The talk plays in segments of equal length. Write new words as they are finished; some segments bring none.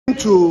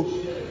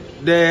to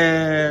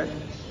the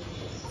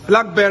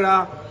flag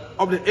bearer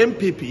of the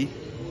MPP,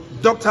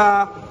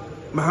 Dr.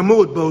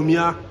 Mahmoud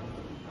Bawumia,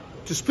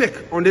 to speak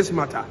on this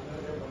matter.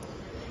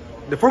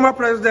 The former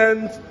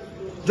president,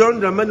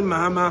 John Dramani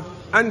Mahama,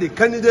 and the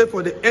candidate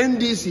for the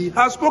NDC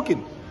has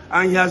spoken,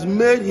 and he has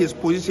made his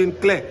position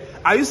clear.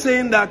 Are you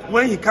saying that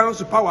when he comes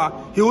to power,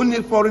 he will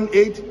need foreign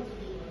aid?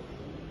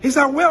 He's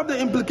aware of the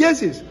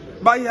implications,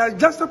 but he has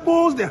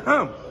juxtaposed the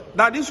harm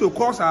that this will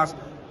cause us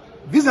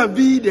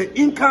vis-a-vis the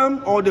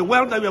income or the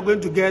wealth that we are going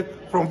to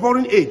get from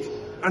foreign aid.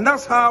 And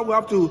that's how we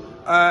have to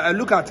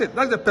look at it.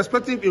 That's the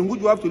perspective in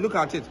which we have to look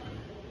at it.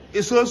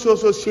 It's so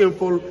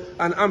shameful,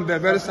 and I'm a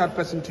very sad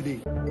person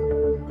today.